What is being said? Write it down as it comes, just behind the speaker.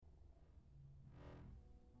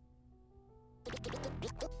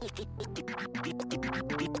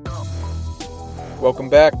Welcome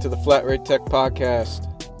back to the Flat Rate Tech Podcast.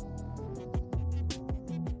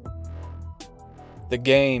 The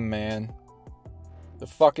game, man. The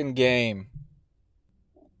fucking game.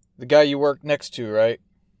 The guy you work next to, right?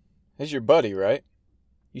 He's your buddy, right?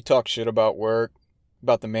 You talk shit about work,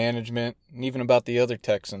 about the management, and even about the other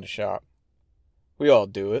techs in the shop. We all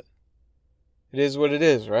do it. It is what it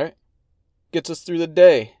is, right? Gets us through the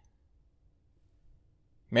day.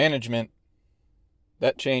 Management,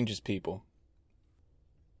 that changes people.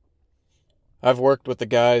 I've worked with the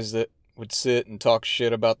guys that would sit and talk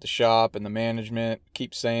shit about the shop and the management,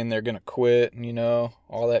 keep saying they're gonna quit and,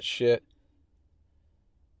 all that shit.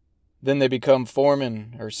 Then they become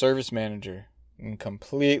foreman or service manager and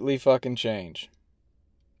completely fucking change.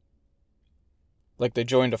 Like they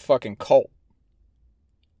joined a fucking cult.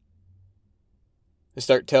 They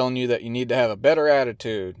start telling you that you need to have a better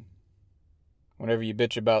attitude whenever you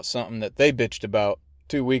bitch about something that they bitched about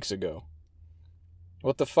 2 weeks ago.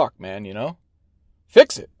 What the fuck, man,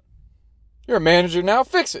 Fix it. You're a manager now,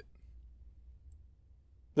 fix it.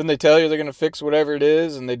 Then they tell you they're going to fix whatever it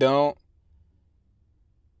is, and they don't.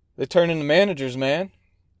 They turn into managers, man.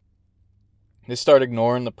 They start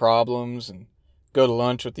ignoring the problems and go to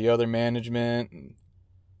lunch with the other management. And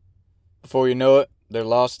before you know it, they're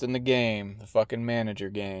lost in the game, the fucking manager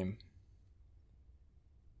game.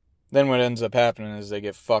 Then what ends up happening is they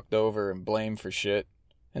get fucked over and blamed for shit,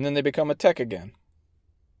 and then they become a tech again.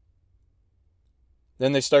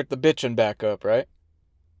 Then they start the bitching back up, right?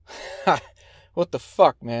 What the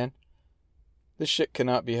fuck, man? This shit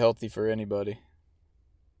cannot be healthy for anybody.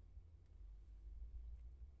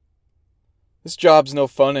 This job's no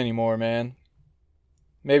fun anymore, man.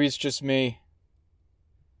 Maybe it's just me.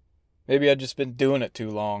 Maybe I've just been doing it too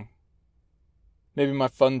long. Maybe my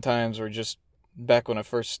fun times were just back when I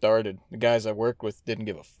first started. The guys I worked with didn't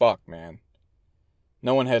give a fuck, man.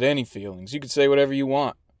 No one had any feelings. You could say whatever you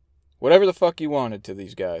want. Whatever the fuck you wanted to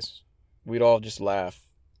these guys. We'd all just laugh.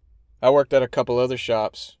 I worked at a couple other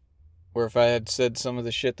shops where if I had said some of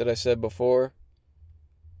the shit that I said before,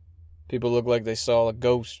 people looked like they saw a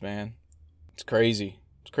ghost, man. It's crazy.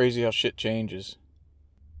 It's crazy how shit changes.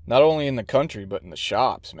 Not only in the country, but in the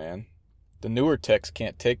shops, man. The newer techs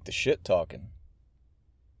can't take the shit talking.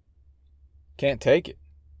 Can't take it.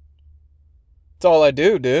 That's all I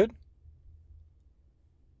do, dude.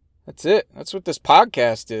 That's it. That's what this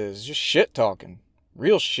podcast is. Just shit talking.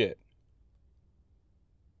 Real shit.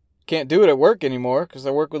 Can't do it at work anymore because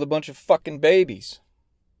I work with a bunch of fucking babies.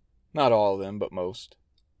 Not all of them, but most.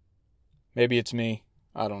 Maybe it's me.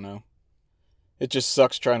 I don't know. It just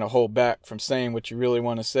sucks trying to hold back from saying what you really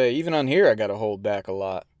want to say. Even on here, I gotta hold back a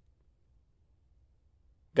lot.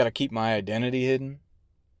 Gotta keep my identity hidden.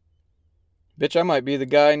 Bitch, I might be the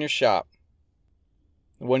guy in your shop.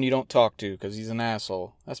 The one you don't talk to because he's an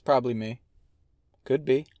asshole. That's probably me. Could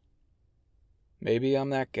be. Maybe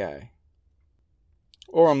I'm that guy.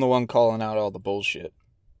 Or I'm the one calling out all the bullshit.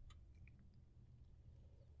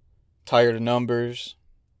 Tired of numbers.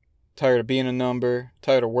 Tired of being a number.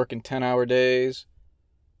 Tired of working 10-hour days.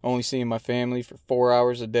 Only seeing my family for 4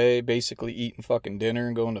 hours a day. Basically eating fucking dinner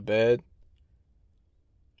and going to bed.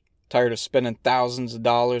 Tired of spending thousands of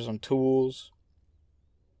dollars on tools.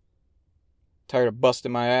 Tired of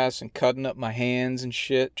busting my ass and cutting up my hands and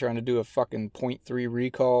shit, trying to do a fucking 0.3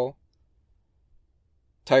 recall.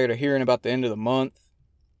 Tired of hearing about the end of the month.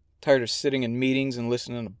 Tired of sitting in meetings and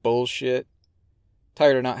listening to bullshit.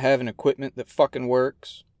 Tired of not having equipment that fucking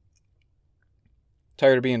works.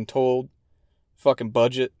 Tired of being told fucking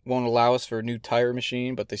budget won't allow us for a new tire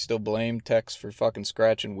machine, but they still blame techs for fucking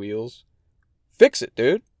scratching wheels. Fix it,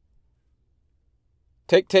 dude.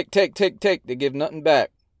 Take. They give nothing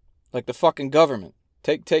back. Like the fucking government.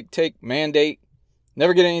 Take, mandate.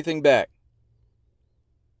 Never get anything back.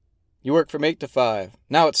 You work from 8 to 5.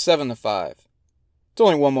 Now it's 7 to 5. It's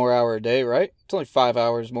only 1 more hour a day, right? It's only 5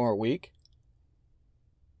 hours more a week.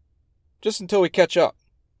 Just until we catch up.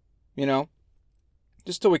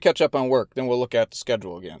 Just until we catch up on work. Then we'll look at the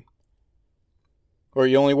schedule again. Or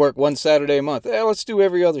you only work 1 Saturday a month. Let's do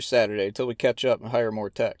every other Saturday until we catch up and hire more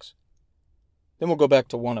techs. Then we'll go back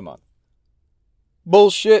to 1 a month.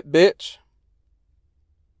 Bullshit, bitch.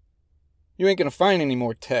 You ain't gonna find any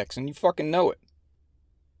more techs, and you fucking know it.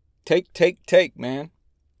 Take, man.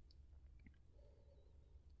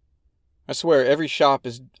 I swear, every shop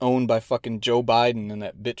is owned by fucking Joe Biden and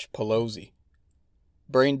that bitch Pelosi.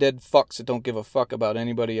 Brain dead fucks that don't give a fuck about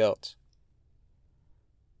anybody else.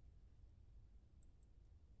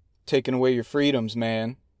 Taking away your freedoms,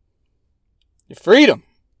 man. Your freedom!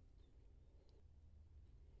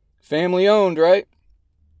 Family owned, right?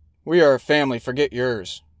 We are a family, forget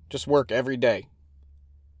yours. Just work every day.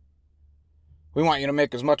 We want you to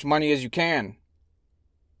make as much money as you can.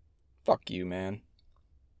 Fuck you, man.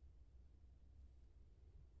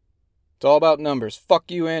 It's all about numbers.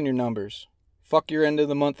 Fuck you and your numbers. Fuck your end of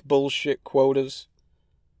the month bullshit quotas.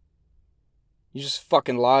 You just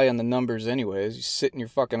fucking lie on the numbers anyways. You sit in your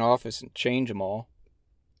fucking office and change them all.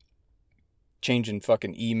 Changing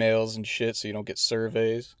fucking emails and shit so you don't get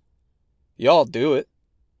surveys. Y'all do it.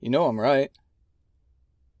 You know I'm right.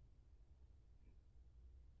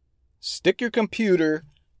 Stick your computer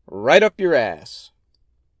right up your ass.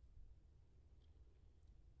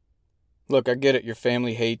 Look, I get it. Your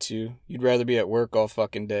family hates you. You'd rather be at work all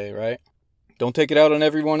fucking day, right? Don't take it out on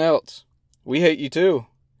everyone else. We hate you too.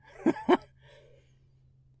 It's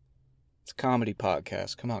a comedy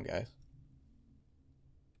podcast. Come on, guys.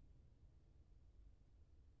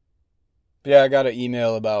 But yeah, I got an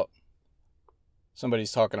email about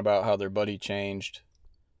somebody's talking about how their buddy changed.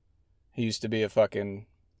 He used to be a fucking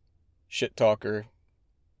shit talker,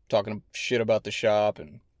 talking shit about the shop,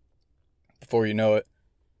 and before you know it,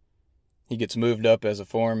 he gets moved up as a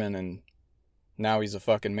foreman, and now he's a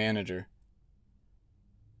fucking manager.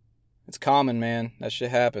 It's common, man. That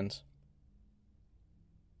shit happens.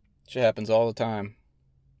 Shit happens all the time.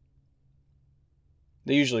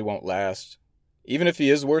 They usually won't last. Even if he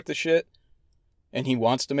is worth the shit, and he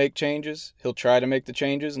wants to make changes, he'll try to make the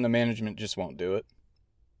changes, and the management just won't do it.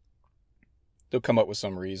 They'll come up with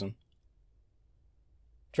some reason.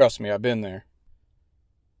 Trust me, I've been there.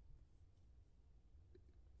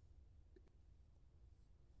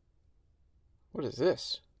 What is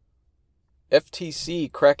this? FTC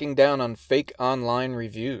cracking down on fake online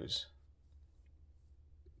reviews.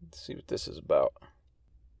 Let's see what this is about.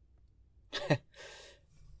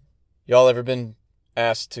 Y'all ever been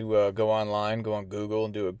asked to go online, go on Google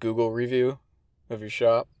and do a Google review of your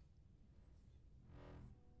shop?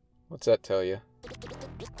 What's that tell you?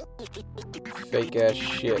 Fake ass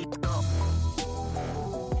shit.